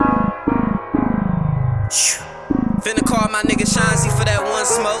Finna call my nigga Shawnzy for that one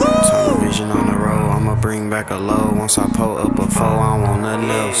smoke. Television on the road, I'ma bring back a load. Once I pull up a foe, I don't want nothing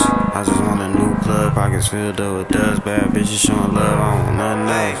else. I just want a new plug, pockets filled up with dust. Bad bitches showing love, I don't want nothing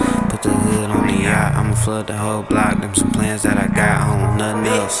else. Put the hood on the yacht, I'ma flood the whole block. Them some plans that I got, I don't want nothing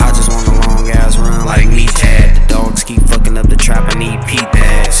else. I just want a long ass run like me, Tad. The dogs keep fucking up the trap, I need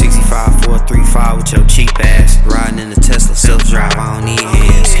P-pads. 65 435 with your cheap ass. Riding in the Tesla, self-drive, I don't need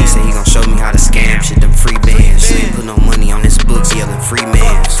hands. He say he gon' show me how to scam shit, them free bands. You ain't put no money on this books, yelling free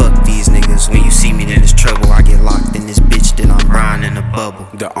man. Fuck these niggas, when you see me then it's trouble. I get locked in this bitch, then I'm Brian in a bubble.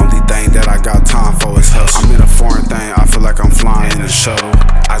 The only thing that I got time for is hustle. I'm in a foreign thing, I feel like I'm flying in a shuttle.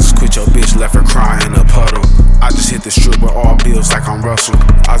 I just quit your bitch, left her crying in a puddle. I just hit the strip with all bills like I'm Russell.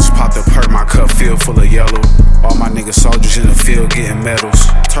 I just popped a perk, my cup filled full of yellow. All my niggas soldiers in the field getting medals.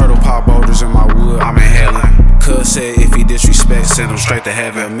 Turtle pop boulders in my wood, I'm inhaling. Cuz said if he disrespect, send him straight to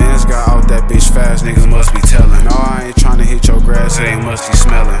heaven. Man's got out that bitch fast, niggas must be telling. No, I ain't tryna hit your grass, it ain't musty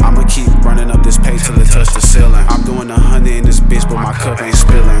smelling. I'ma keep running up this pace till it touch the ceiling. I'm doing 100 in this bitch, but my cup ain't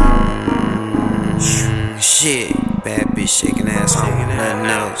spilling. Shit, bad bitch shaking ass, I don't want nothing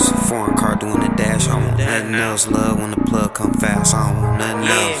else. Foreign car doing the dash, I don't want nothing else. Love when the plug come fast, I don't want nothing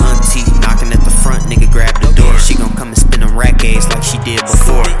else. Auntie knocking at the front, nigga grab the door. She gon' come and spin them rack A's like she did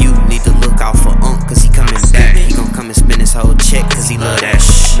before. You need to look out for cause he coming back. He gon' come and spin his whole check cause he love that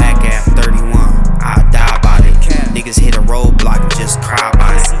shit. Mac Ave 31, I'll die about it. Niggas hit a roadblock and just cry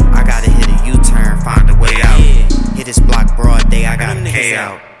about it. I gotta hit a U-turn, find a way out. Hit this block broad day, I got a K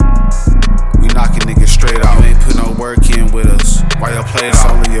out. We knocking niggas straight out. You ain't put no work in with us. Why y'all play out?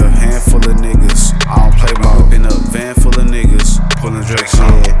 Only a handful of niggas. I don't play ball. Whipping a van full of niggas. Pulling Drake's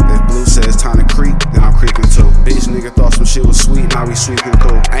on. If Blue says time to creep, then I'm creeping too. Bitch nigga thought some shit was sweet, now we sweeping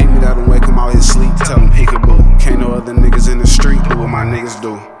through. Ain't me that don't wake him out his sleep. Tell him he could